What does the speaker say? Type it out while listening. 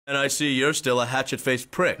And I see you're still a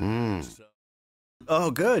hatchet-faced prick.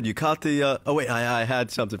 Oh, good. You caught the, oh, wait, I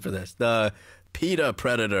had something for this. The PETA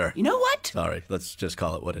predator. You know what? Sorry, let's just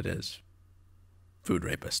call it what it is. Food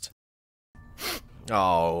rapist.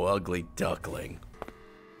 Oh, ugly duckling.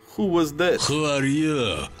 Who was this? Who are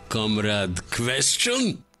you, Comrade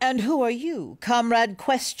Question? And who are you, Comrade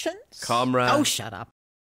Questions? Comrade. Oh, shut up.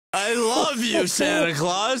 I love you, Santa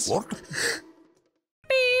Claus. What?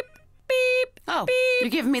 Beep, beep. Oh, beep. You're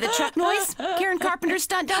giving me the truck noise? Karen Carpenter's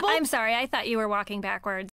stunt double? I'm sorry, I thought you were walking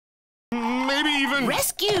backwards. Maybe even...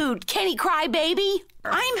 Rescued, Kenny Crybaby.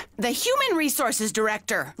 I'm the Human Resources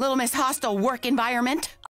Director. Little Miss Hostile Work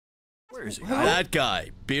Environment. Where is he? That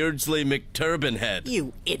guy, Beardsley McTurbanhead.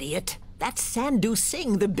 You idiot. That's Sandhu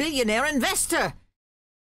Singh, the billionaire investor.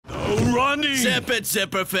 Oh, Ronnie! Zip it,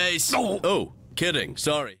 zipperface. Oh, kidding.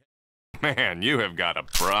 Sorry. Man, you have got a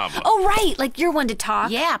problem. Oh, right, like you're one to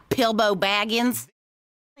talk. Yeah, Pilbo Baggins.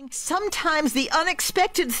 Sometimes the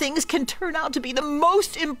unexpected things can turn out to be the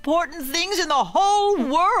most important things in the whole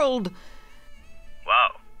world. Wow,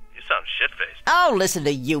 you sound shit-faced. Oh, listen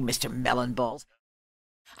to you, Mr. Melonballs.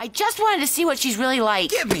 I just wanted to see what she's really like.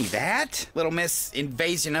 Give me that, Little Miss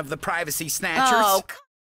Invasion of the Privacy Snatchers. Oh,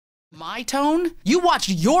 my tone? You watch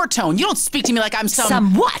your tone. You don't speak to me like I'm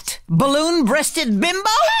Some what? Balloon-breasted bimbo?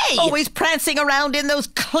 Hey! Always prancing around in those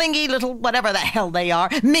clingy little whatever the hell they are,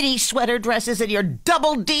 mini sweater dresses and your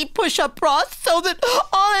double-D push-up bras so that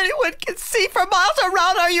all anyone can see for miles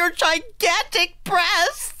around are your gigantic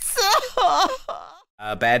breasts.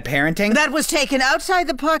 Bad parenting? That was taken outside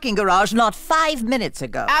the parking garage not 5 minutes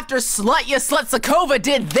ago. After Slut Ya Slutsakova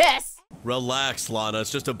did this. Relax, Lana.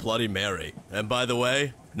 It's just a Bloody Mary. And by the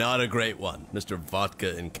way, not a great one. Mr.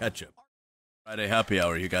 Vodka and Ketchup. Friday happy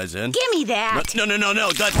hour. You guys in? Give me that. No.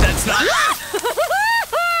 That's not...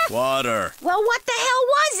 Water. Well, what the hell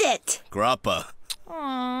was it? Grappa.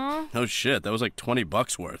 Aww. Oh, shit. That was like 20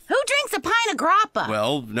 bucks worth. Who drinks a pint of grappa?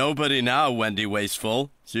 Well, nobody now, Wendy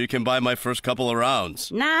Wasteful. So you can buy my first couple of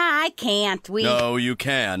rounds. Nah, I can't. No, you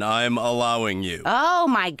can. I'm allowing you. Oh,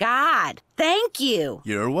 my God. Thank you.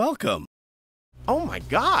 You're welcome. Oh my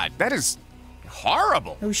God, that is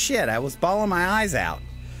horrible. Oh shit, I was bawling my eyes out.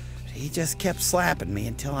 But he just kept slapping me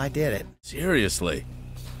until I did it. Seriously.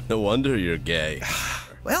 No wonder you're gay.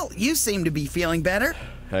 Well, you seem to be feeling better.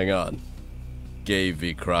 Hang on. Gay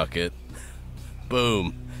v. Crockett.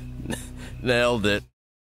 Boom. Nailed it.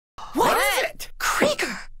 What is it?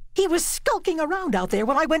 Krieger! He was skulking around out there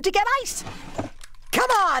when I went to get ice. Come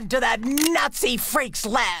on to that Nazi freak's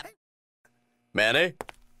lab. Manny?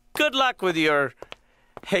 Good luck with your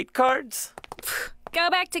hate cards. Go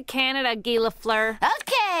back to Canada, Guy Lafleur.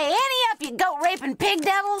 Okay, ante up, you goat-raping pig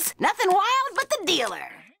devils. Nothing wild but the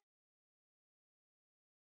dealer.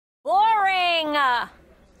 Boring!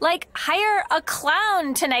 Like, hire a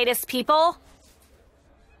clown tinnitus, people.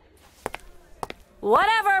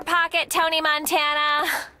 Whatever, Pocket Tony Montana.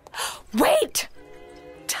 Wait!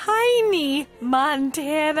 Tiny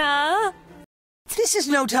Montana. This is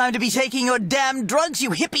no time to be taking your damn drugs, you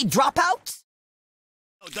hippie dropouts.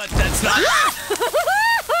 Oh, that's not...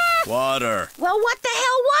 Water. Well, what the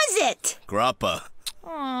hell was it? Grappa.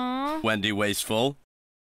 Aww. Wendy Wasteful.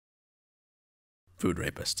 Food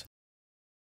rapist.